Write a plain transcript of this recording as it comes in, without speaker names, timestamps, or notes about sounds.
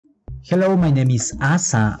Hello, my name is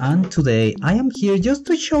Asa, and today I am here just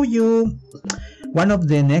to show you one of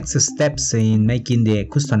the next steps in making the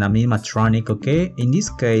custom animatronic. Okay, in this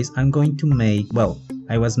case I'm going to make,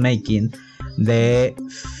 I was making the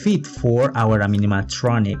feet for our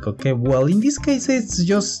animatronic. Okay, well, in this case it's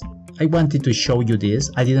just I wanted to show you this.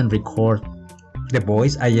 I didn't record the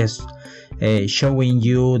voice, I just showing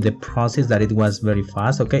you the process, that it was very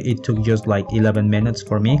fast. Okay, it took just like 11 minutes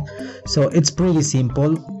for me, so it's pretty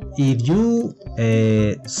simple. If you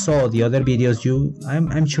saw the other videos,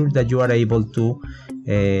 I'm sure that you are able to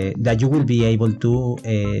that you will be able to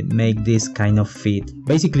make this kind of feet.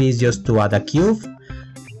 Basically it's just to add a cube,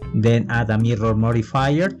 then add a mirror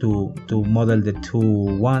modifier to model the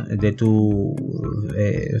two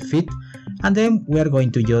feet, and then we are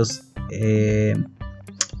going to just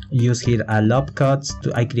use here a loop cuts.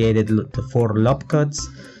 I created 4 loop cuts,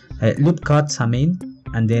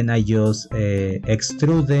 and then I just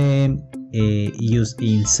extrude them, use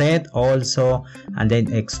inset also, and then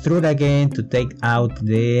extrude again to take out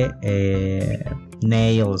the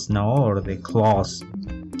nails, or the claws.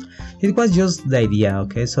 It was just the idea.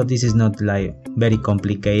 Okay, so this is not like very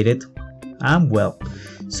complicated, and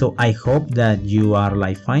so I hope that you are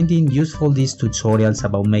like finding useful these tutorials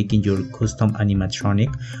about making your custom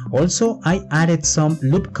animatronic. Also, I added some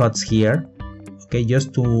loop cuts here, okay,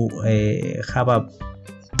 just to have a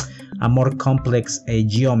more complex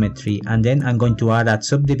geometry, and then I'm going to add a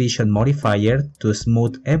subdivision modifier to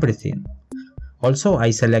smooth everything. Also, I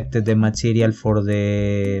selected the material for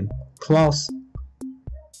the claws,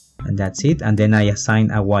 and that's it, and then I assign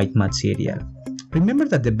a white material. Remember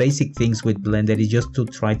that the basic things with Blender is just to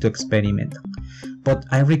try to experiment, but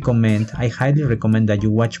I highly recommend that you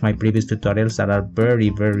watch my previous tutorials that are very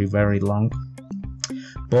long.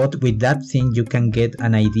 But with that thing you can get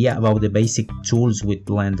an idea about the basic tools with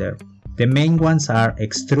Blender. The main ones are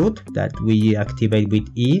extrude, that we activate with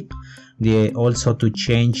E. Also to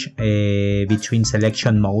change between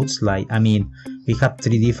selection modes, we have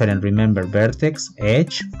 3 different, remember, vertex,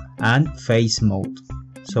 edge and face mode,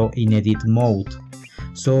 so in edit mode.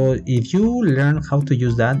 So if you learn how to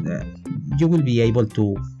use that, you will be able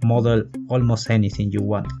to model almost anything you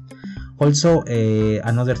want. Also,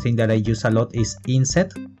 another thing that I use a lot is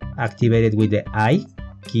inset, activated with the I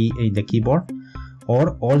key in the keyboard.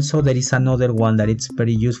 Or also there is another one that it's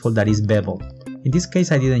very useful, that is bevel. In this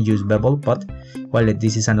case I didn't use bevel, but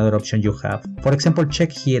this is another option you have. For example,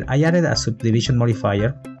 check here, I added a subdivision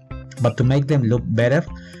modifier, but to make them look better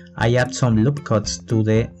I add some loop cuts to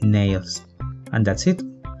the nails, and that's it.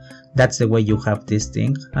 That's the way you have this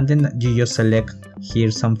thing, and then you just select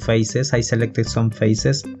here some faces. I selected some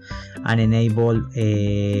faces and enable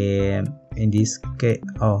in this case,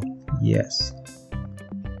 oh yes,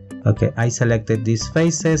 okay, I selected these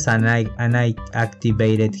faces and I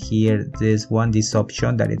activated here this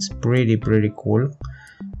option that it's pretty cool,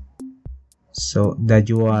 so that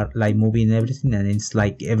you are like moving everything and it's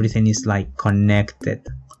like everything is like connected.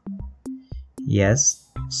 Yes,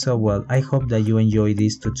 so I hope that you enjoy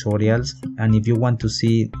these tutorials, and if you want to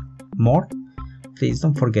see more, please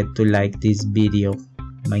don't forget to like this video.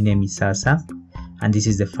 My name is Asa, and this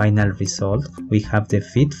is the final result. We have the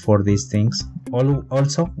fit for these things.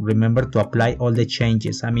 Also remember to apply all the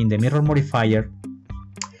changes, the mirror modifier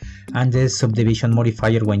and the subdivision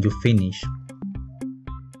modifier when you finish,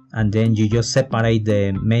 and then you just separate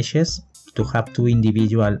the meshes to have 2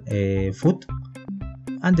 individual foot,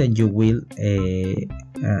 and then you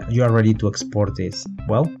are ready to export this.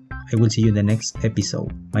 I will see you in the next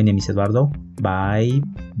episode. My name is Eduardo. Bye.